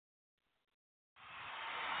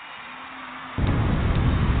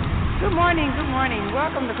Good morning, good morning.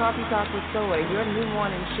 Welcome to Coffee Talk with Soy, your new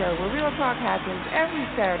morning show where real talk happens every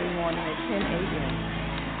Saturday morning at 10 a.m.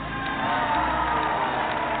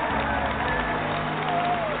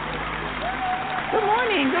 Good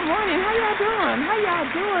morning, good morning. How y'all doing? How y'all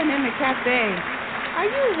doing in the cafe? Are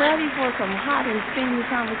you ready for some hot and steamy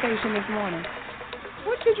conversation this morning?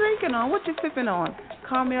 What you drinking on? What you sipping on?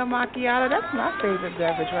 Caramel macchiato? That's my favorite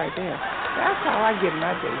beverage right there. That's how I get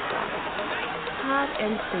my day started. Hot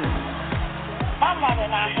and steamy. My mother and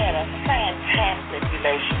I had a fantastic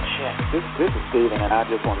relationship. This is Steven, and I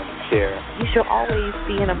just wanted to share. You should always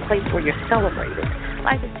be in a place where you're celebrated.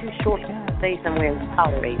 Life is too short to stay somewhere and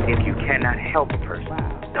tolerate. If you cannot help a person,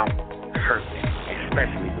 don't hurt them,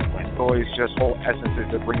 especially with women. Soy's just whole essence is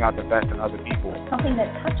to bring out the best in other people. Something that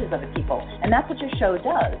touches other people, and that's what your show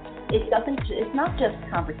does. It doesn't. It's not just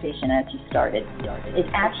conversation as you started. It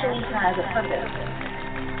actually has a purpose.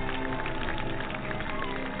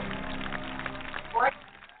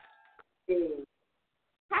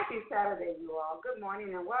 Happy Saturday, you all. Good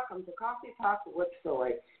morning and welcome to Coffee Talk with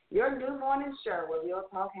Soy, your new morning show where real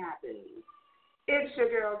talk happens. It's your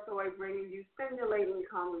girl Soy bringing you stimulating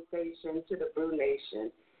conversation to the Brew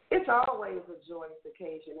Nation. It's always a joyous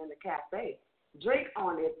occasion in the cafe. Drink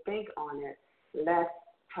on it, think on it. Let's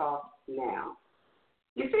talk now.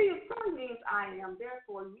 You see, your son means I am,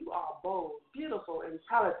 therefore you are bold, beautiful,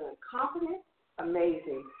 intelligent, confident,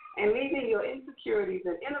 amazing, and leaving your insecurities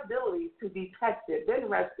and inabilities to be tested, then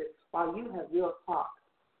rested while you have your talk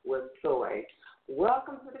with Soy.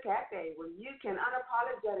 Welcome to the cafe where you can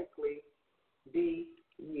unapologetically be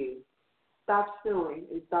you. Stop suing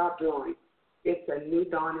and stop doing. It's a new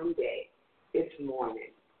dawning day. It's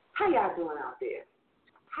morning. How y'all doing out there?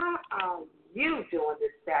 How are you doing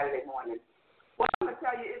this Saturday morning? Well, I'm going to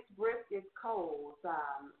tell you, it's brisk, it's cold,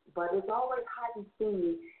 but it's always hot and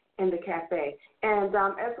steamy in the cafe. And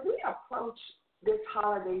as we approach this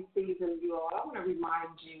holiday season, you all, I want to remind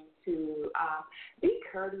you to be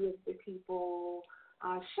courteous to people,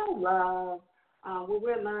 show love.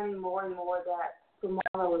 We're learning more and more that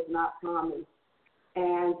tomorrow is not promised.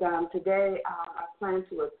 And today I plan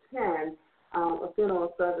to attend a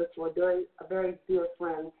funeral service for a very dear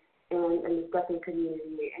friend in the second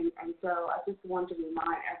community. And so I just want to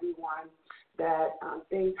remind everyone that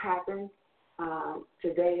things happen.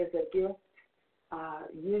 Today is a gift.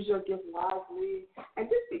 Use your gift wisely and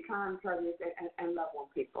just be kind, courteous, and love on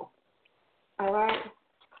people. All right?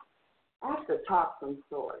 I have to talk some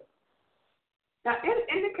Soy. Now,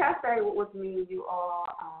 in the cafe with me, you all,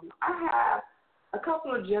 I have a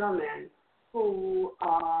couple of gentlemen who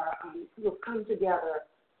have come together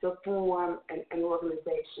to form an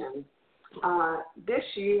organization. This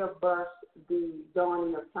year birthed the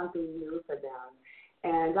dawning of something new for them.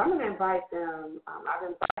 And I'm going to invite them, I've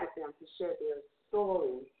invited them to share their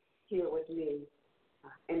story here with me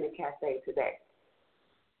in the cafe today.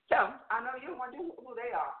 So I know you're wondering who they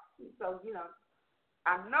are. So,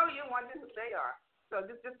 I know you're wondering who they are. So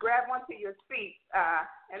just grab onto your seat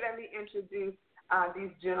and let me introduce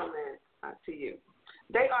these gentlemen to you.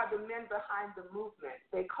 They are the men behind the movement.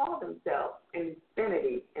 They call themselves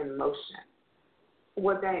Infinity in Motion.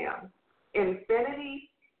 Well, damn. Infinity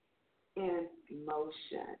in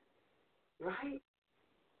motion, right?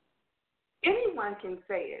 Anyone can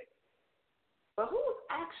say it, but who's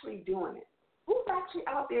actually doing it? Who's actually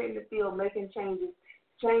out there in the field making changes,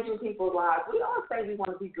 changing people's lives? We all say we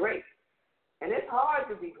want to be great, and it's hard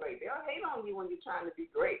to be great. They'll hate on you when you're trying to be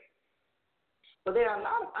great. But there are a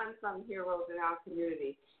lot of unsung heroes in our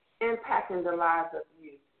community impacting the lives of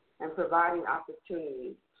youth and providing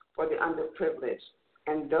opportunities for the underprivileged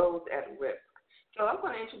and those at risk. So I'm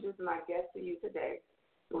going to introduce my guests to you today.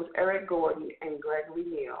 It was Eric Gordon and Gregory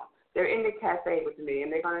Neal. They're in the cafe with me,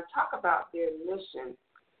 and they're going to talk about their mission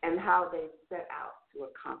and how they set out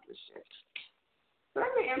to accomplish it. So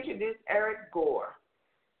let me introduce Eric Gore.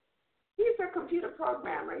 He's a computer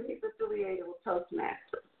programmer, and he's affiliated with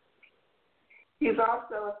Toastmasters. He's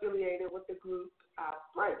also affiliated with the group, a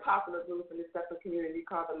very popular group in the separate community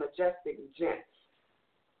called the Majestic Gents.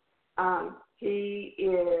 He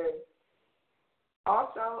is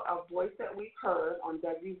also a voice that we've heard on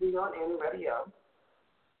WVON Radio.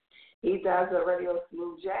 He does a Radio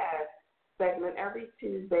Smooth Jazz segment every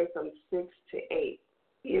Tuesday from 6 to 8.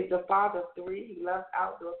 He is the father of 3. He loves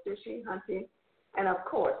outdoor fishing, hunting, and of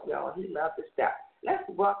course, y'all, he loves to step. Let's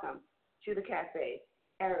welcome to the cafe,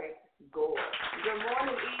 Eric Gore. Good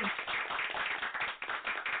morning, Eve.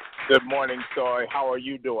 Good morning, Soy. How are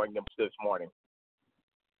you doing this morning?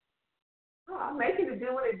 Oh, I'm making it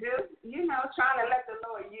do what it do. Trying to let the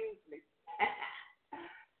Lord use me.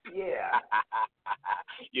 Yeah.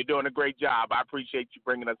 You're doing a great job. I appreciate you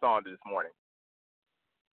bringing us on this morning.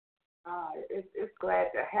 It's glad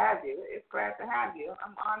to have you. It's glad to have you.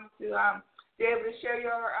 I'm honored to be able to share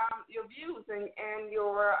your views and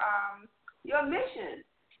your mission.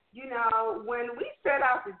 You know, when we set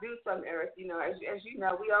out to do something, Eric, you know, as you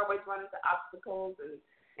know, we always run into obstacles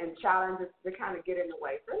and challenges that kind of get in the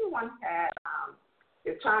way. So everyone's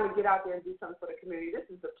is trying to get out there and do something for the community. This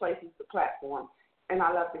is the place, it's the platform, and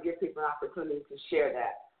I love to give people an opportunity to share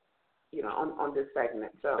that, you know, on this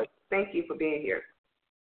segment. So thank you for being here.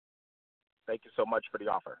 Thank you so much for the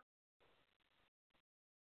offer.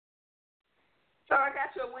 So I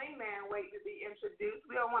got your wingman waiting to be introduced.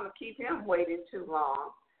 We don't want to keep him waiting too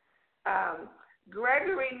long.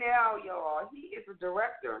 Gregory Nell, y'all, he is a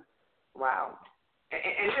director. Wow.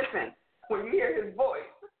 And listen, when you hear his voice,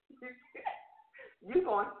 you're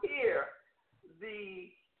going to hear the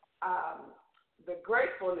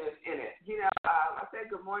gratefulness in it. You know, I said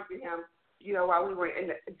good morning to him, you know, while we were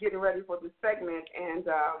getting ready for this segment, and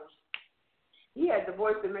he had the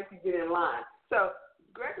voice that makes you get in line. So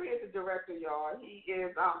Gregory is a director, y'all. He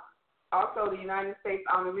is also the United States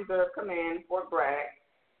Army Reserve Command, Fort Bragg.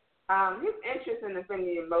 His interest in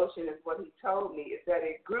Infinity in Motion is what he told me, is that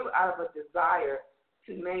it grew out of a desire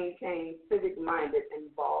to maintain civic-minded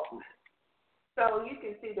involvement. So you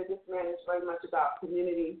can see that this man is very much about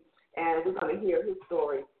community, and we're going to hear his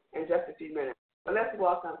story in just a few minutes. But let's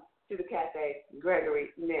welcome to the cafe,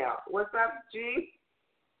 Gregory Nell. What's up, G?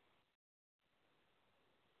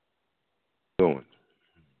 Going.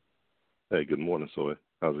 Hey, good morning, Soy.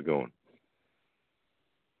 How's it going?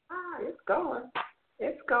 It's going.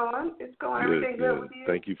 It's going. It's going. Good, Everything good with you?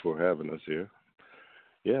 Thank you for having us here.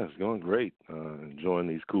 Yeah, it's going great. Enjoying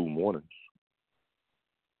these cool mornings.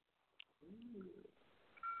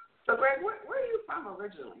 So, Greg, where are you from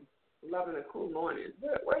originally? Loving a cool morning.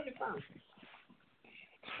 Where are you from?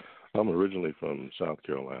 I'm originally from South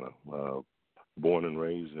Carolina. Born and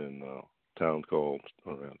raised in a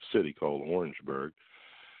city called Orangeburg,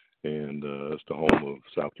 and it's the home of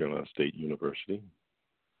South Carolina State University,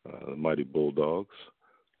 the Mighty Bulldogs.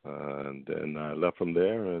 And then I left from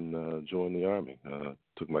there and joined the Army.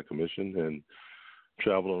 Took my commission and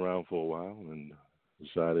traveled around for a while, and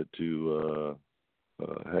decided to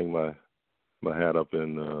hang my hat up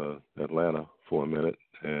in Atlanta for a minute,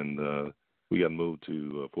 and we got moved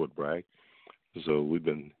to Fort Bragg. So we've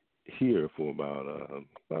been here for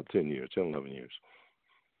about 10 years, 10, 11 years.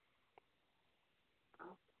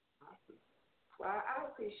 Awesome. Well, I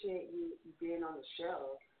appreciate you being on the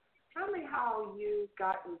show. Tell me how you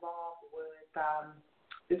got involved with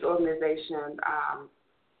this organization,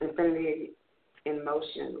 Infinity in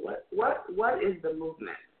Motion. What is the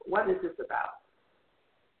movement? What is this about?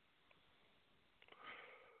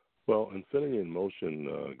 Well, Infinity in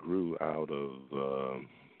Motion grew out of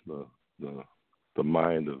the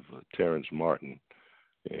mind of Terrence Martin,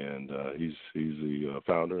 and he's the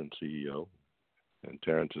founder and CEO. And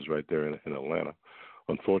Terrence is right there in Atlanta.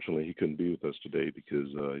 Unfortunately, he couldn't be with us today because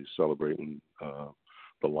he's celebrating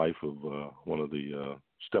the life of one of the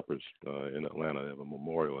steppers in Atlanta. They have a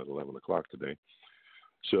memorial at 11 o'clock today.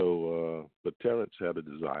 So, but Terrence had a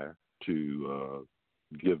desire to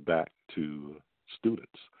give back to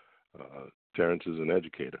students. Terrence is an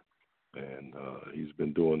educator, and he's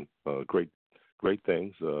been doing great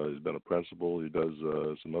things. He's been a principal. He does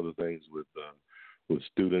some other things with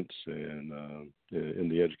students and in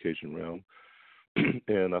the education realm.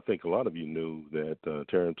 And I think a lot of you knew that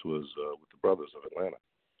Terrence was with the Brothers of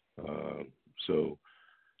Atlanta. So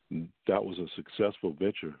that was a successful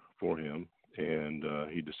venture for him, and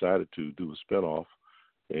he decided to do a spinoff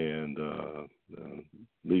and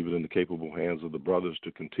leave it in the capable hands of the Brothers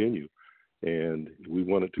to continue. And we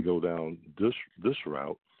wanted to go down this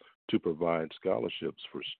route to provide scholarships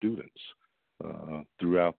for students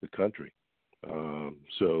throughout the country.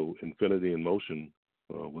 So Infinity in Motion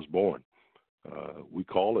was born. We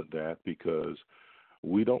call it that because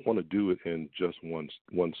we don't want to do it in just one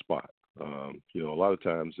spot. A lot of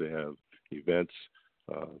times they have events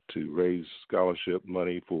to raise scholarship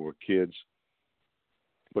money for kids,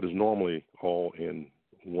 but it's normally all in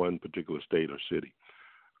one particular state or city.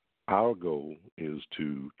 Our goal is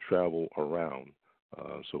to travel around.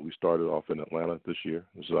 So we started off in Atlanta this year.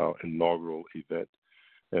 This is our inaugural event.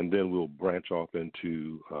 And then we'll branch off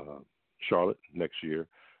into Charlotte next year.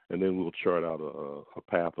 And then we'll chart out a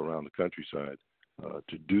path around the countryside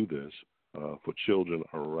to do this for children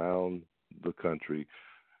around the country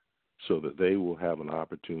so that they will have an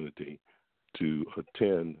opportunity to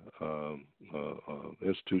attend an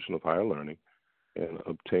institution of higher learning and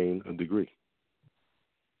obtain a degree.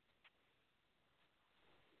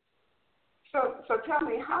 So So tell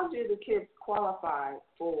me, how do the kids qualify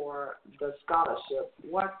for the scholarship?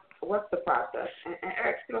 What's the process? And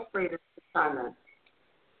Eric, feel free to chime in.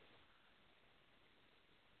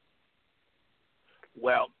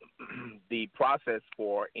 Well, the process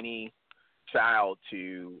for any child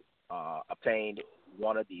to obtain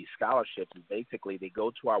one of these scholarships is basically they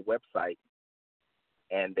go to our website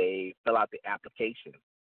and they fill out the application.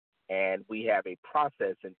 And we have a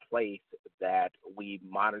process in place that we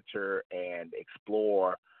monitor and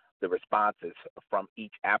explore the responses from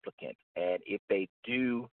each applicant. And if they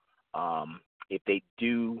do fall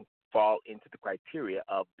into the criteria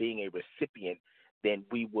of being a recipient, then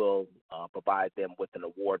we will provide them with an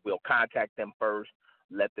award. We'll contact them first,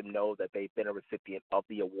 let them know that they've been a recipient of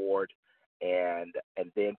the award, and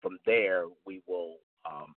then from there we will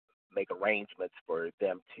make arrangements for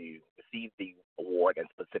them to receive the award, and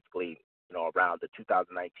specifically, around the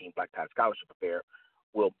 2019 Black Tie Scholarship Affair,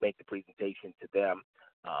 we'll make the presentation to them.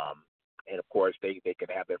 And of course, they can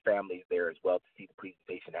have their families there as well to see the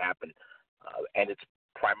presentation happen. And it's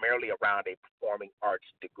primarily around a performing arts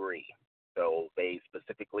degree. So they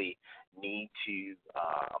specifically need to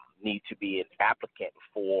be an applicant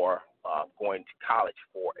for going to college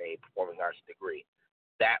for a performing arts degree.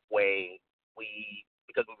 That way,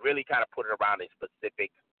 because we really kind of put it around a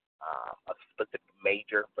specific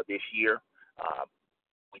major for this year.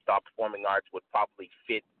 We thought performing arts would probably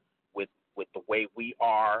fit with the way we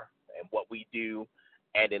are and what we do,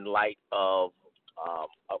 and in light of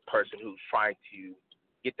a person who's trying to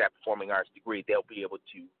get that performing arts degree, they'll be able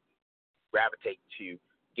to gravitate to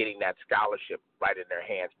getting that scholarship right in their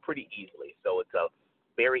hands pretty easily. So it's a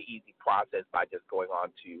very easy process by just going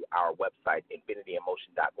on to our website,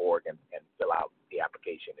 infinityemotion.org, and fill out the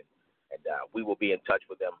application. And we will be in touch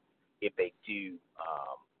with them if they do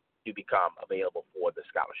become available for the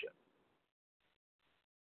scholarship.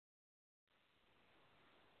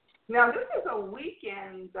 Now, this is a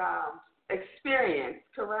weekend experience,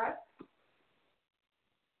 correct?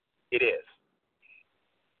 It is.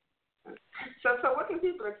 So what can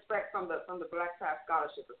people expect from the Black Tie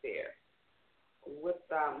Scholarship Affair? What's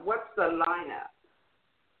the lineup?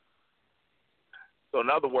 So in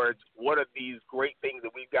other words, what are these great things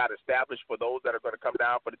that we've got established for those that are going to come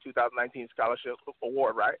down for the 2019 Scholarship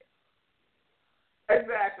Award, right?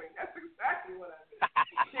 Exactly. That's exactly what I mean.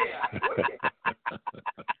 Yeah.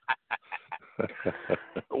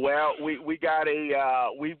 Well, we've got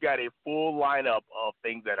a full lineup of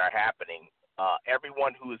things that are happening.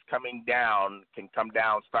 Everyone who is coming down can come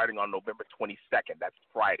down starting on November 22nd. That's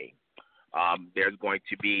Friday. There's going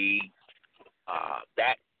to be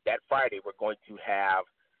that Friday. We're going to have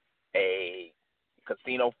a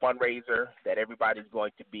casino fundraiser that everybody's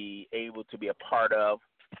going to be able to be a part of,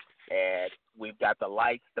 and we've got the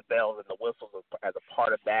lights, the bells, and the whistles as a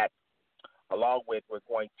part of that. Along with, we're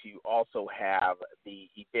going to also have the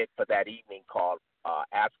event for that evening called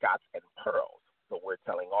Ascots and Pearls. So we're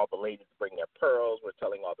telling all the ladies to bring their pearls. We're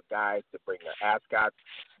telling all the guys to bring their ascots,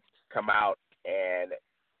 come out, and,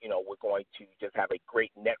 we're going to just have a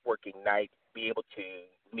great networking night, be able to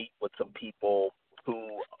meet with some people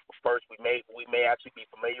who first we may actually be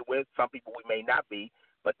familiar with. Some people we may not be,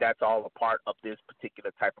 but that's all a part of this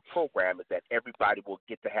particular type of program, is that everybody will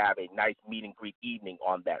get to have a nice meet and greet evening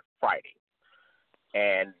on that Friday.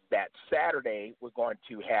 And that Saturday, we're going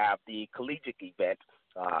to have the collegiate event.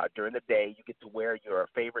 During the day, you get to wear your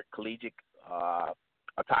favorite collegiate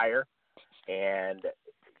attire and,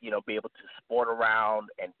 be able to sport around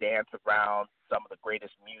and dance around some of the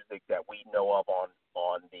greatest music that we know of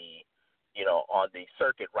on the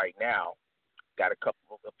circuit right now. Got a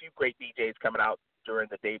few great DJs coming out during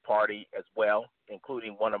the day party as well,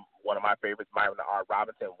 including one of my favorites, Myron R.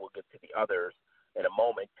 Robinson. We'll get to the others in a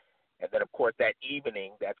moment. And then, of course, that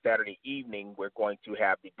Saturday evening, we're going to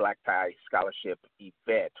have the Black Tie Scholarship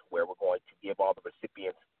event, where we're going to give all the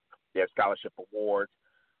recipients their scholarship awards.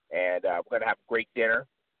 And we're going to have a great dinner.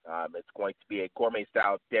 It's going to be a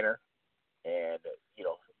gourmet-style dinner. And,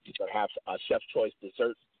 you're going to have a chef's choice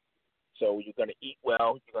desserts. So you're going to eat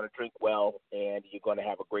well, you're going to drink well, and you're going to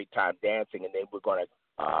have a great time dancing. And then we're going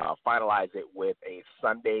to finalize it with a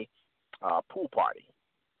Sunday pool party.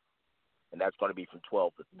 And that's going to be from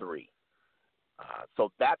 12 to 3.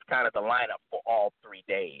 So that's kind of the lineup for all 3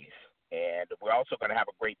 days. And we're also going to have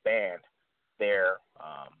a great band there.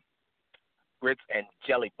 Grits and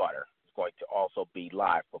Jelly Butter is going to also be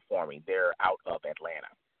live performing. They're out of Atlanta.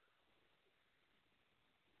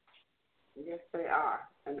 Yes, they are.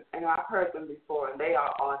 And I've heard them before, and they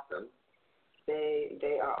are awesome.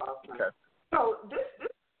 They are awesome. Okay. So this is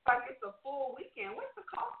like it's a full weekend. What's the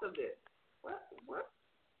cost of this? What?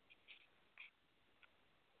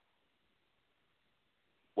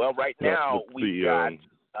 Well, right now we've got.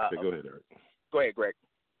 Go ahead, Eric. Go ahead, Greg.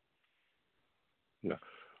 Yeah.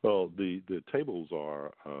 Well, the tables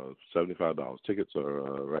are $75. Tickets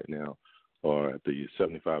are right now are at the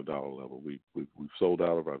 $75 level. We've sold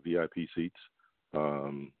out of our VIP seats,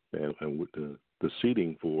 and with the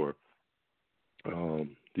seating for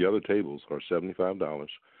the other tables are $75,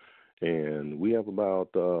 and we have about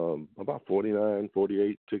 49,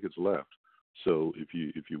 48 tickets left. So if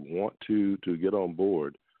you want to get on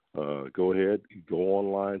board, go ahead, go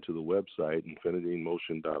online to the website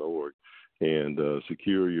infinityinmotion.org and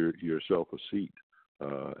secure yourself a seat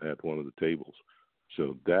at one of the tables.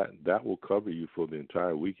 So that will cover you for the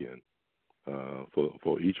entire weekend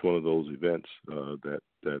for each one of those events that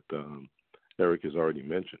Eric has already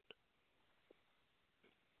mentioned.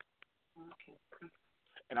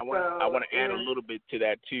 And I want to add a little bit to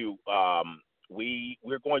that too.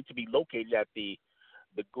 We're going to be located at the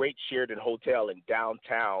Great Sheraton Hotel in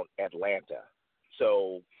downtown Atlanta.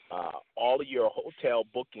 So all of your hotel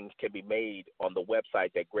bookings can be made on the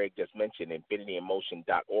website that Greg just mentioned,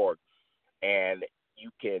 infinityinmotion.org, and you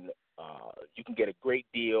can get a great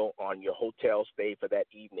deal on your hotel stay for that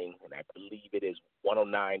evening, and I believe it is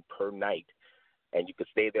 $109 per night, and you can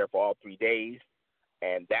stay there for all 3 days,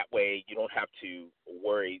 and that way you don't have to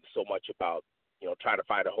worry so much about trying to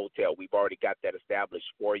find a hotel. We've already got that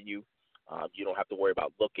established for you. You don't have to worry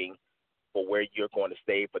about looking for where you're going to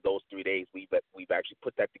stay for those 3 days. We've actually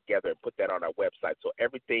put that together and put that on our website, so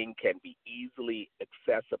everything can be easily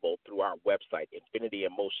accessible through our website,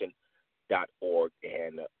 infinityinmotion.org.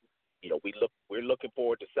 And we're looking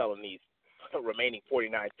forward to selling these remaining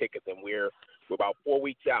 49 tickets, and we're about 4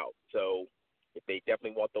 weeks out. So if they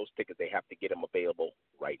definitely want those tickets, they have to get them available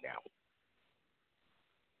right now.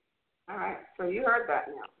 All right. So you heard that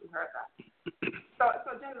now. You heard that. So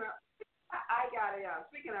General, I got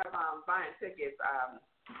speaking of buying tickets,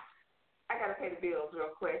 I got to pay the bills real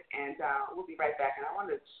quick, and we'll be right back. And I want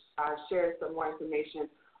to share some more information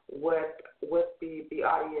with the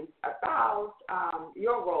audience about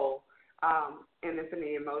your role in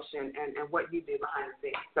Infinity in Motion and what you do behind the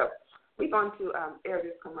scenes. So we're going to air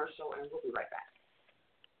this commercial, and we'll be right back.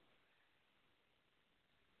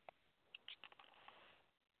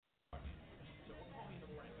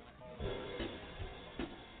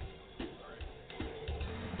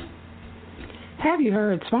 Have you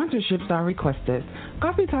heard? Sponsorships are requested.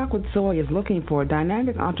 Coffee Talk with Soy is looking for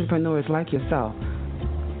dynamic entrepreneurs like yourself.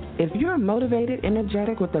 If you're motivated,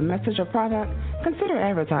 energetic with a message or product, consider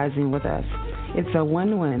advertising with us. It's a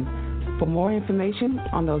win-win. For more information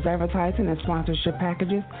on those advertising and sponsorship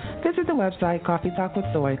packages, visit the website Coffee Talk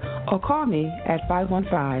with Soy or call me at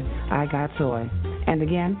 515-I-GOT-SOY. And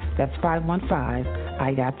again, that's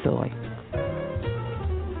 515-I-GOT-SOY.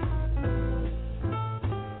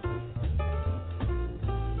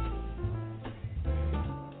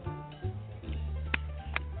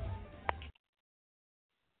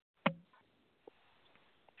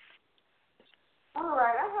 All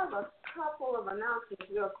right, I have a couple of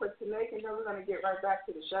announcements real quick to make, and then we're going to get right back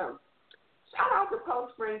to the show. Shout out to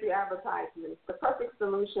Post Frenzy Advertisements, the perfect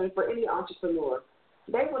solution for any entrepreneur.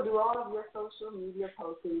 They will do all of your social media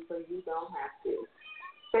posting so you don't have to.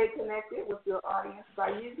 Stay connected with your audience by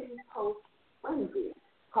using Post Frenzy.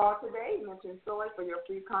 Call today, mention Soy for your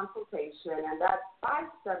free consultation, and that's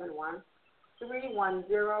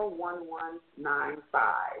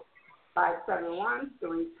 571-310-1195.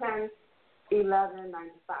 571-310-1195.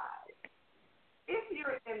 If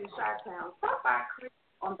you're in Chi-Town, stop by Creek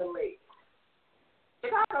on the Lake.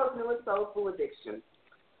 Chicago's newest soul food addiction.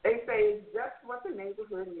 They say it's just what the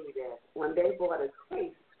neighborhood needed when they brought a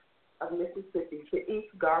taste of Mississippi to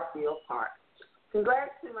East Garfield Park.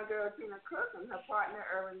 Congrats to my girl Tina Cook and her partner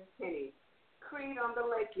Erwin McKinney. Creed on the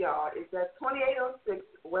Lake, y'all, is at 2806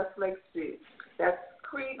 West Lake Street. That's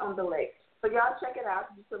Creed on the Lake. So y'all check it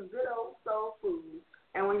out. Do some good old soul food.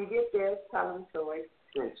 And when you get there, tell them Soy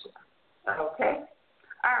sent you. Okay?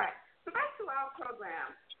 All right. So back to our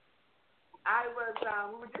program. We were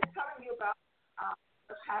just telling you about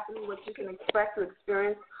what's happening, what you can expect to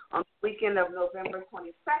experience on the weekend of November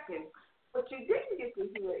 22nd. What you didn't get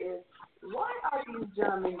to hear is, why are these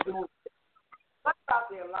gentlemen doing this? What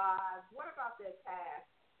about their lives? What about their past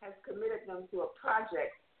has committed them to a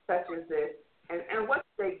project such as this? And what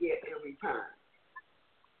do they get in return?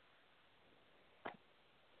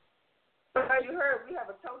 So as you heard, we have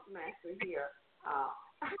a Toastmaster here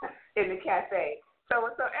in the cafe. So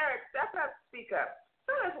Eric, step up, speak up.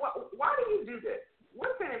 Tell us, why do you do this?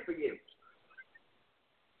 What's in it for you?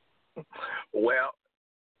 Well,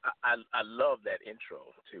 I love that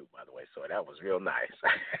intro too, by the way. So that was real nice.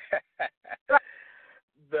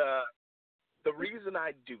 the reason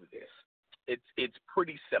I do this, it's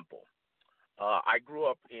pretty simple. I grew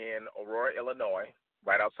up in Aurora, Illinois,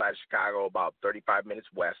 right outside of Chicago, about 35 minutes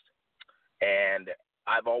west, and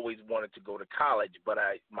I've always wanted to go to college, but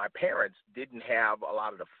my parents didn't have a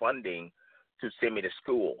lot of the funding to send me to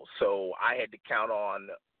school, so I had to count on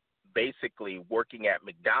basically working at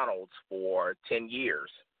McDonald's for 10 years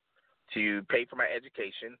to pay for my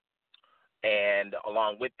education, and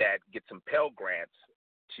along with that, get some Pell Grants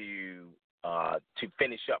to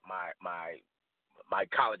finish up my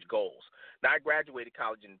college goals. Now, I graduated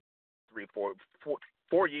college in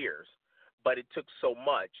 4 years, but it took so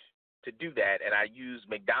much to do that, and I used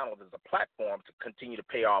McDonald's as a platform to continue to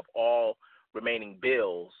pay off all remaining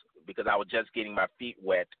bills because I was just getting my feet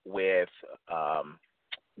wet with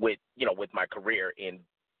my career in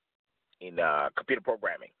computer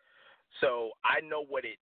programming. So I know what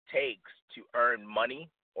it takes to earn money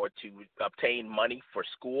or to obtain money for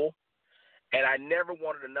school, and I never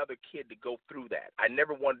wanted another kid to go through that. I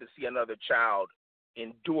never wanted to see another child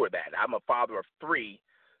endure that. I'm a father of 3,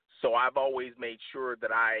 so I've always made sure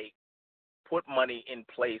that I put money in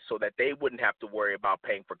place so that they wouldn't have to worry about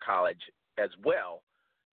paying for college as well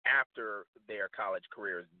after their college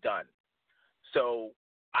career is done. So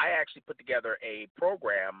I actually put together a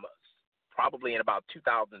program probably in about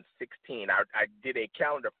 2016. I did a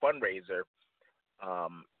calendar fundraiser,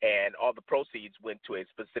 and all the proceeds went to a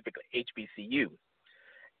specific HBCU.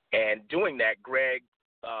 And doing that, Greg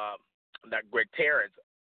Terrence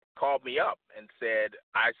called me up and said,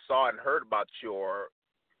 I saw and heard about your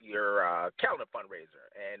calendar fundraiser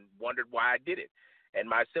and wondered why I did it. And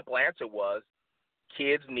my simple answer was,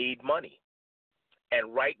 kids need money.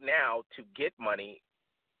 And right now, to get money,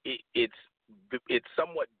 it's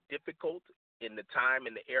somewhat difficult in the time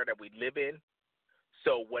and the era that we live in.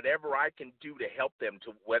 So whatever I can do to help them,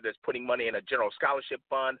 to whether it's putting money in a general scholarship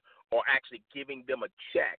fund or actually giving them a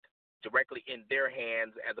check directly in their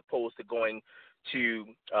hands as opposed to going to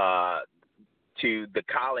the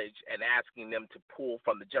college and asking them to pull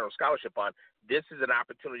from the general scholarship fund, this is an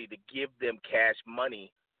opportunity to give them cash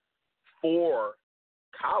money for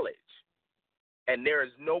college. And there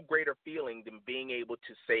is no greater feeling than being able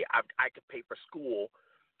to say, I could pay for school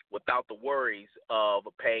without the worries of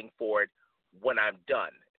paying for it when I'm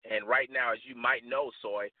done. And right now, as you might know,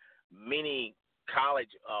 Soy, many college,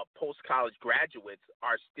 post-college graduates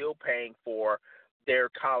are still paying for their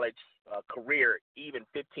college career even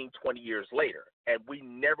 15, 20 years later. And we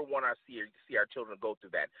never want to see our children go through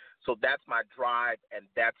that. So that's my drive, and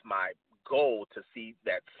that's my goal, to see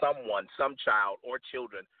that some child or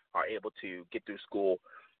children are able to get through school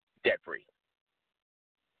debt-free.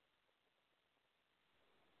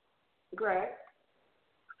 Greg?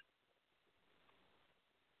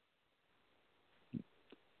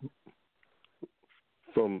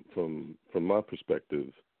 From my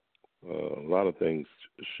perspective, a lot of things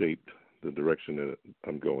shaped the direction that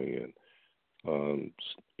I'm going in.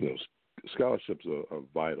 Scholarships are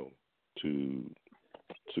vital to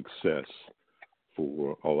success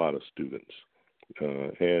for a lot of students,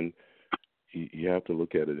 and you have to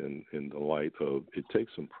look at it in the light of, it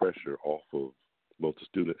takes some pressure off of both the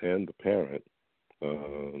student and the parent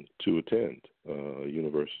to attend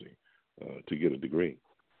university to get a degree.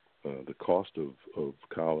 The cost of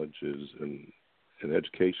college is an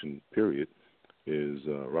education period is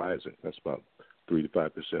rising. That's about 3 to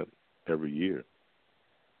 5% every year,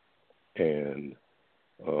 and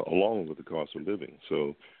along with the cost of living.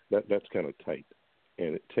 So that's kind of tight,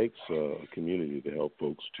 and it takes a community to help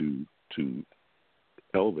folks to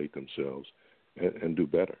elevate themselves and do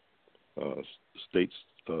better. State's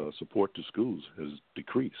support to schools has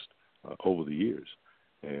decreased over the years,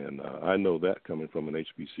 and I know that coming from an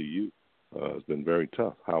HBCU has been very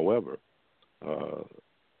tough. However,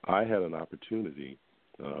 I had an opportunity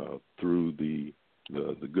through the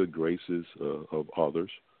good graces of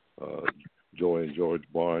others, Joy and George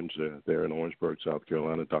Barnes there in Orangeburg, South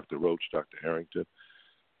Carolina, Dr. Roach, Dr. Harrington.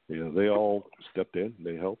 They all stepped in.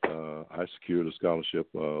 They helped. I secured a scholarship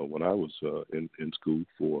when I was in school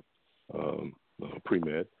for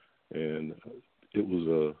pre-med, and it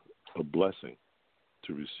was a blessing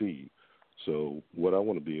to receive. So what I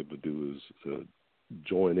want to be able to do is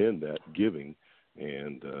join in that giving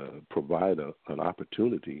and provide an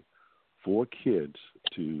opportunity for kids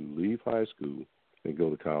to leave high school and go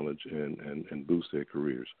to college and boost their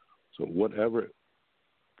careers. So whatever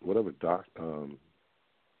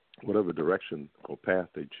direction or path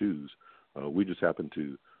they choose, we just happen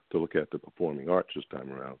to look at the performing arts this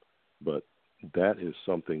time around. But that is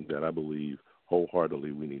something that I believe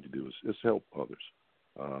wholeheartedly we need to do is help others.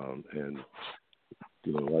 And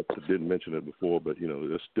I didn't mention it before, but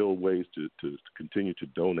there's still ways to continue to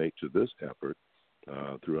donate to this effort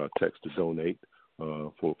through our text to donate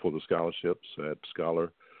for the scholarships at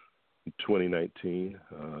Scholar 2019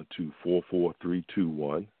 to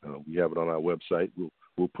 44321. We have it on our website.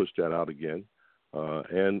 We'll push that out again,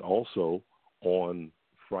 and also on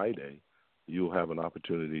Friday you'll have an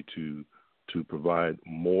opportunity to provide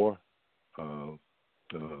more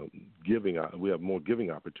giving. We have more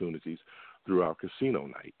giving opportunities through our casino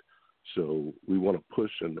night. So we want to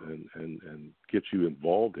push and get you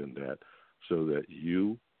involved in that so that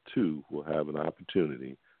you, too, will have an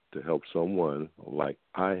opportunity to help someone like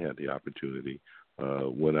I had the opportunity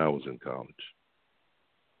when I was in college.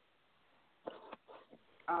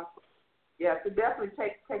 Yes, it definitely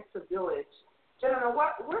takes a village. Gentlemen,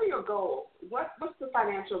 what are your goals? What's the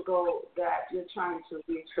financial goal that you're trying to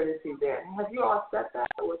reach for this event? Have you all set that,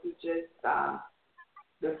 or was it just the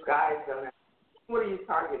sky's the limit? What are you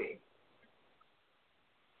targeting?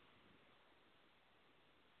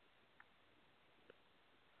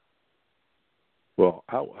 Well,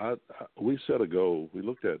 we set a goal. We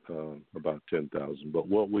looked at about 10,000, but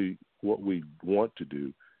what we want to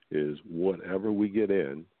do is whatever we get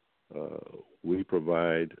in, we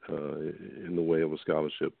provide in the way of a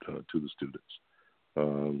scholarship to the students.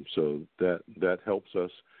 So that helps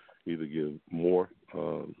us either give more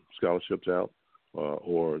scholarships out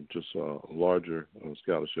or just a larger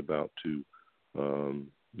scholarship out to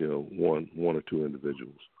one or two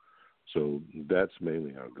individuals. So that's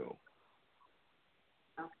mainly our goal.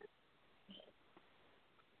 Okay.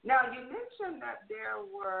 Now, you mentioned that there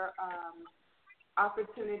were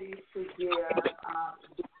opportunities to give,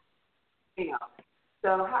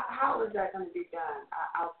 So how is that going to be done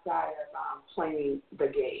outside of playing the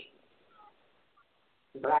game?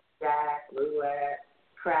 Blackjack, roulette,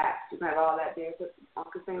 craps, you can have all that there on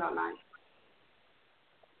casino night?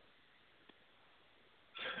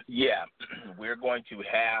 Yeah, we're going to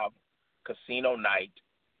have casino night,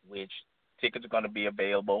 which tickets are going to be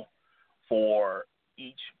available for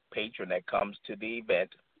each patron that comes to the event.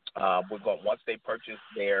 Once they purchase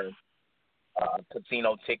their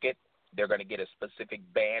casino ticket, they're going to get a specific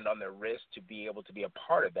band on their wrist to be able to be a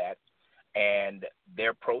part of that, and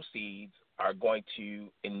their proceeds are going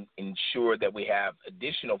to ensure that we have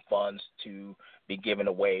additional funds to be given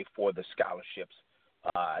away for the scholarships,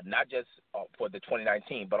 not just for the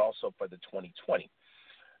 2019, but also for the 2020.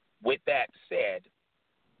 With that said,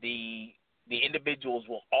 the individuals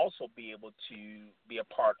will also be able to be a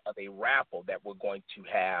part of a raffle that we're going to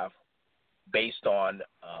have based on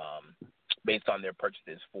their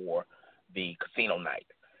purchases for the casino night.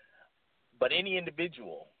 But any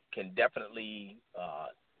individual can definitely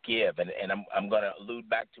give, and I'm going to allude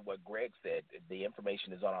back to what Greg said. The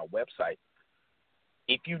information is on our website.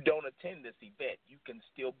 If you don't attend this event, you can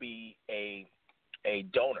still be a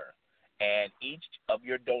donor, and each of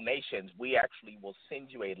your donations, we actually will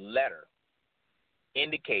send you a letter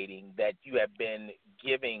indicating that you have been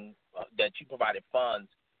giving, that you provided funds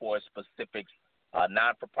for a specific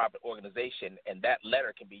non-for-profit organization, and that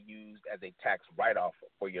letter can be used as a tax write-off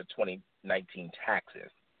for your 2019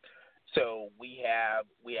 taxes. So we have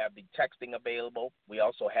the texting available. We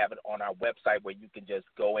also have it on our website where you can just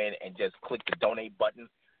go in and just click the donate button,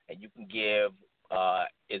 and you can give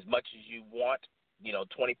as much as you want,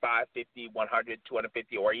 25, 50, 100,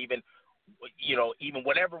 250, or even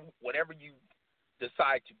whatever you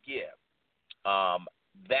decide to give.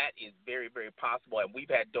 That is very, very possible, and we've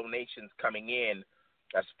had donations coming in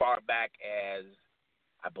as far back as,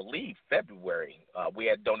 I believe, February. We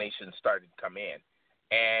had donations started to come in,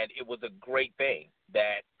 and it was a great thing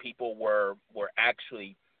that people were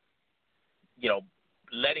actually,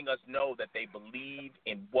 letting us know that they believe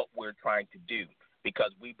in what we're trying to do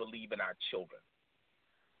because we believe in our children.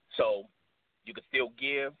 So you can still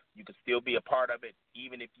give. You can still be a part of it.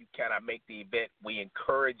 Even if you cannot make the event, we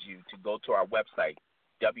encourage you to go to our website,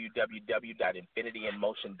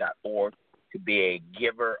 www.infinityinmotion.org, to be a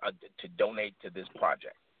giver, to donate to this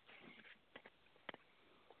project.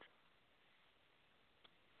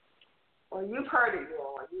 Well, you've heard it, you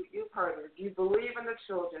all. You've heard it. If you believe in the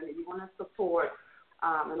children and you want to support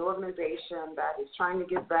an organization that is trying to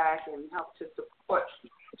give back and help to support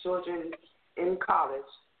children in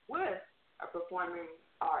college with a performing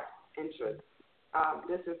arts interest,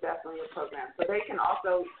 this is definitely a program. So they can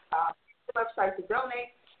also the website to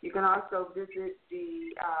donate. You can also visit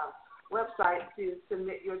the website to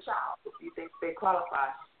submit your child if you think they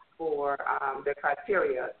qualify for the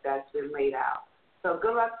criteria that's been laid out. So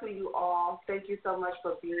good luck to you all. Thank you so much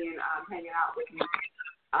for being hanging out with me.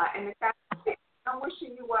 And I'm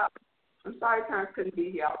wishing you well. I'm sorry Terrence couldn't be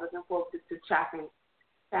here. I was looking forward to chatting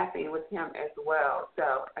with him as well.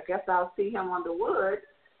 So I guess I'll see him on the wood,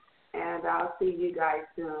 and I'll see you guys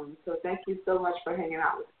soon. So thank you so much for hanging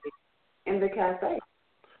out with me in the cafe.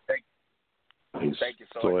 Thank you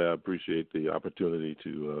so much. Soy, I appreciate the opportunity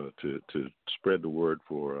to spread the word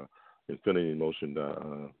for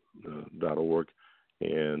InfinityInMotion.org.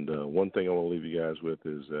 And one thing I want to leave you guys with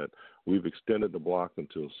is that we've extended the block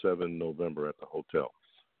until 7 November at the hotel.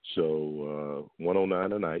 So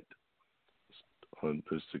 109 a night.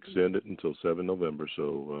 It's extended until 7 November.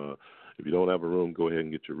 So if you don't have a room, go ahead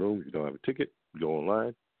and get your room. If you don't have a ticket, go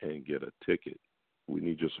online and get a ticket. We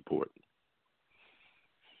need your support.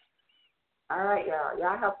 All right, y'all.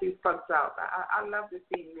 Y'all help these folks out. I love to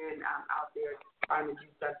see men out there trying to do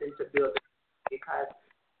something to build, because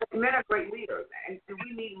men are great leaders, and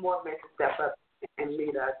we need more men to step up and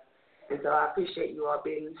lead us. And so I appreciate you all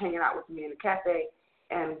hanging out with me in the cafe,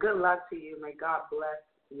 and good luck to you. May God bless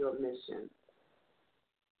your mission.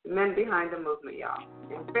 Men behind the movement, y'all.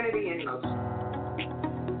 Infinity in motion.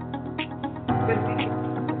 Good weekend.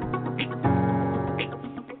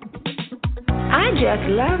 I just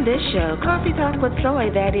love this show, Coffee Talk with Soy.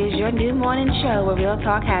 That is your new morning show where real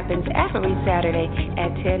talk happens every Saturday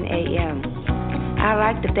at 10 a.m. I'd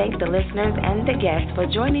like to thank the listeners and the guests for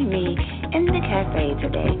joining me in the cafe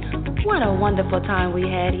today. What a wonderful time we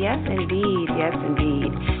had. Yes, indeed. Yes,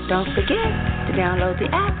 indeed. Don't forget to download the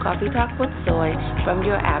app Coffee Talk with Soy from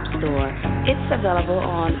your app store. It's available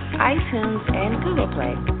on iTunes and Google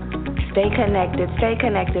Play. Stay connected,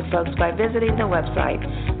 folks, by visiting the website,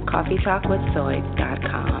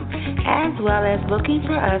 coffeetalkwithsoy.com, as well as looking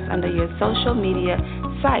for us under your social media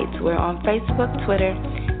sites. We're on Facebook, Twitter,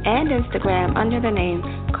 and Instagram under the name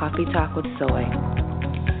Coffee Talk with Soy.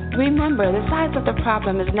 Remember, the size of the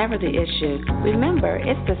problem is never the issue. Remember,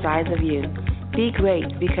 it's the size of you. Be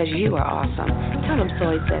great because you are awesome. Tell them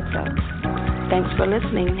Soy said so. Thanks for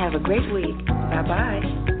listening. Have a great week.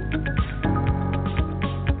 Bye-bye.